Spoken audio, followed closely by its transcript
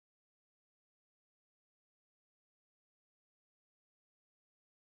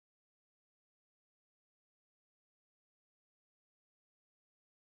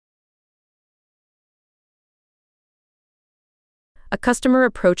a customer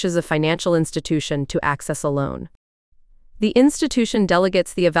approaches a financial institution to access a loan. The institution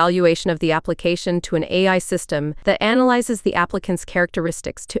delegates the evaluation of the application to an AI system that analyzes the applicant's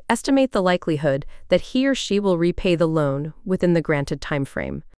characteristics to estimate the likelihood that he or she will repay the loan within the granted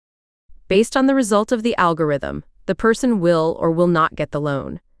timeframe. Based on the result of the algorithm, the person will or will not get the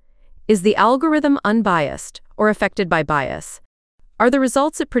loan. Is the algorithm unbiased or affected by bias? Are the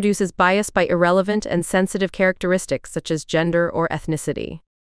results it produces biased by irrelevant and sensitive characteristics such as gender or ethnicity?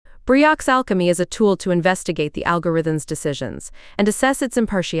 BRIO's Alkemy is a tool to investigate the algorithm's decisions and assess its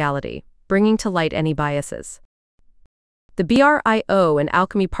impartiality, bringing to light any biases. The BRIO and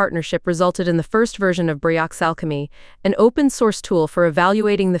Alkemy partnership resulted in the first version of BRIO's Alkemy, an open-source tool for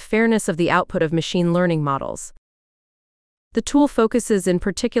evaluating the fairness of the output of machine learning models. The tool focuses in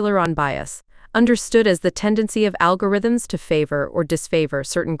particular on bias, understood as the tendency of algorithms to favor or disfavor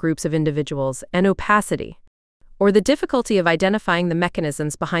certain groups of individuals, and opacity, or the difficulty of identifying the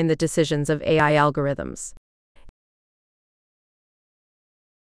mechanisms behind the decisions of AI algorithms.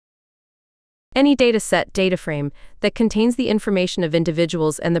 Any dataset, data frame, that contains the information of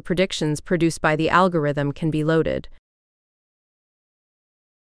individuals and the predictions produced by the algorithm can be loaded.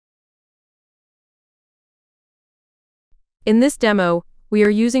 In this demo, we are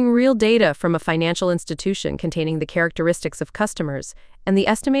using real data from a financial institution containing the characteristics of customers and the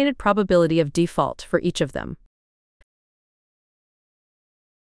estimated probability of default for each of them.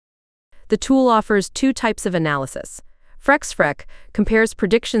 The tool offers two types of analysis. FrexFrec compares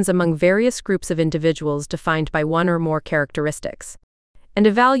predictions among various groups of individuals defined by one or more characteristics, and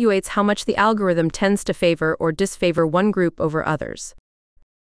evaluates how much the algorithm tends to favor or disfavor one group over others.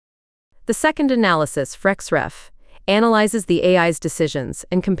 The second analysis, FrexRef, analyzes the AI's decisions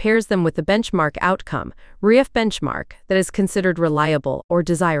and compares them with the benchmark outcome, REF benchmark, that is considered reliable or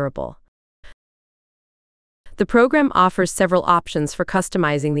desirable. The program offers several options for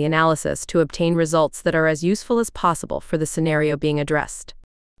customizing the analysis to obtain results that are as useful as possible for the scenario being addressed.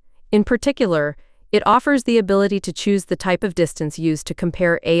 In particular, it offers the ability to choose the type of distance used to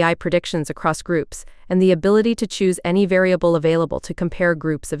compare AI predictions across groups and the ability to choose any variable available to compare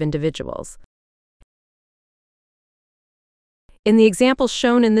groups of individuals. In the example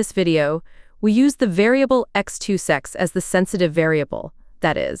shown in this video, we use the variable x2sex as the sensitive variable,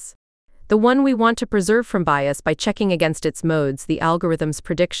 that is, the one we want to preserve from bias by checking against its modes the algorithm's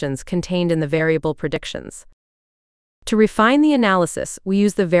predictions contained in the variable predictions. To refine the analysis, we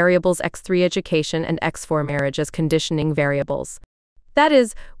use the variables x3 education and x4 marriage as conditioning variables. That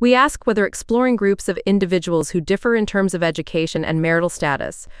is, we ask whether exploring groups of individuals who differ in terms of education and marital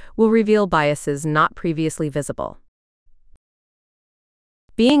status will reveal biases not previously visible.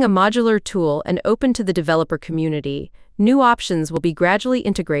 Being a modular tool and open to the developer community, new options will be gradually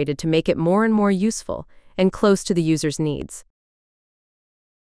integrated to make it more and more useful and close to the user's needs.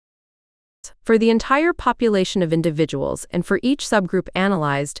 For the entire population of individuals and for each subgroup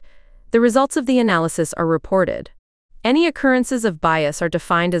analyzed, the results of the analysis are reported. Any occurrences of bias are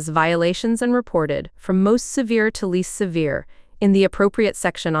defined as violations and reported, from most severe to least severe, in the appropriate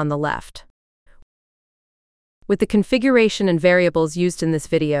section on the left. With the configuration and variables used in this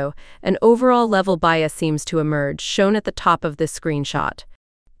video, an overall level bias seems to emerge, shown at the top of this screenshot.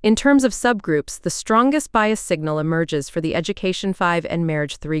 In terms of subgroups, the strongest bias signal emerges for the Education 5 and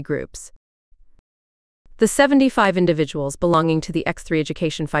Marriage 3 groups. The 75 individuals belonging to the X3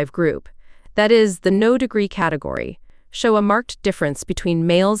 Education 5 group, that is, the no degree category, show a marked difference between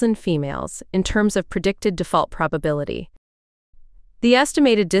males and females in terms of predicted default probability. The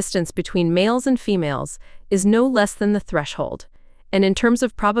estimated distance between males and females is no less than the threshold, and in terms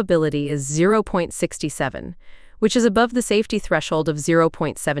of probability is 0.67, which is above the safety threshold of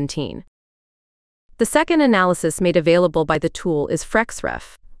 0.17. The second analysis made available by the tool is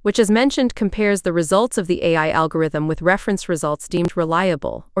FrexRef, which as mentioned compares the results of the AI algorithm with reference results deemed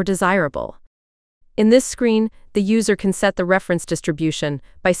reliable or desirable. In this screen, the user can set the reference distribution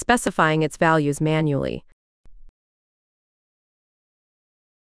by specifying its values manually.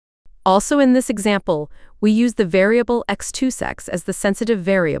 Also in this example, we use the variable x2sex as the sensitive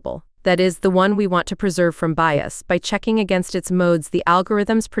variable, that is, the one we want to preserve from bias, by checking against its modes the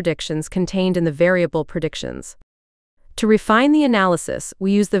algorithm's predictions contained in the variable predictions. To refine the analysis,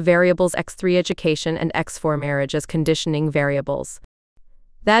 we use the variables x3 education and x4 marriage as conditioning variables.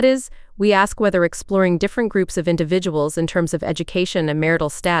 That is, we ask whether exploring different groups of individuals in terms of education and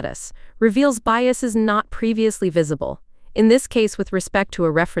marital status reveals biases not previously visible, in this case with respect to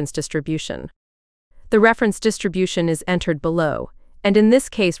a reference distribution. The reference distribution is entered below, and in this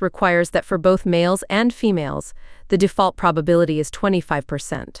case requires that for both males and females, the default probability is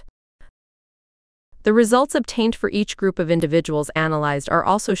 25%. The results obtained for each group of individuals analyzed are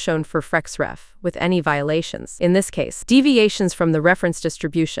also shown for FrexRef, with any violations, in this case, deviations from the reference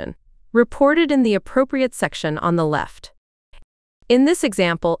distribution, reported in the appropriate section on the left. In this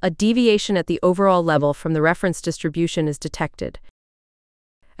example, a deviation at the overall level from the reference distribution is detected.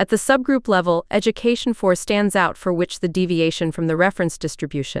 At the subgroup level, Education 4 stands out, for which the deviation from the reference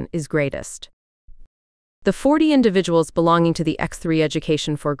distribution is greatest. The 40 individuals belonging to the X3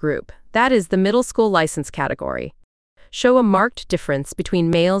 Education 4 group, that is the middle school license category, show a marked difference between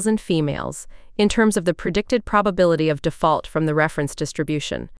males and females in terms of the predicted probability of default from the reference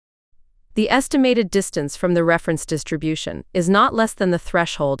distribution. The estimated distance from the reference distribution is not less than the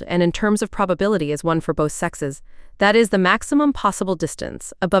threshold, and in terms of probability is 1 for both sexes, that is the maximum possible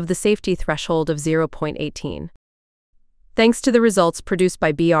distance above the safety threshold of 0.18. Thanks to the results produced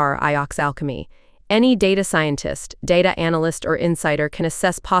by BRIO Alkemy, any data scientist, data analyst, or insider can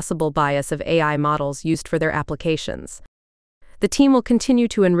assess possible bias of AI models used for their applications. The team will continue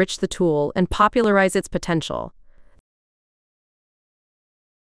to enrich the tool and popularize its potential.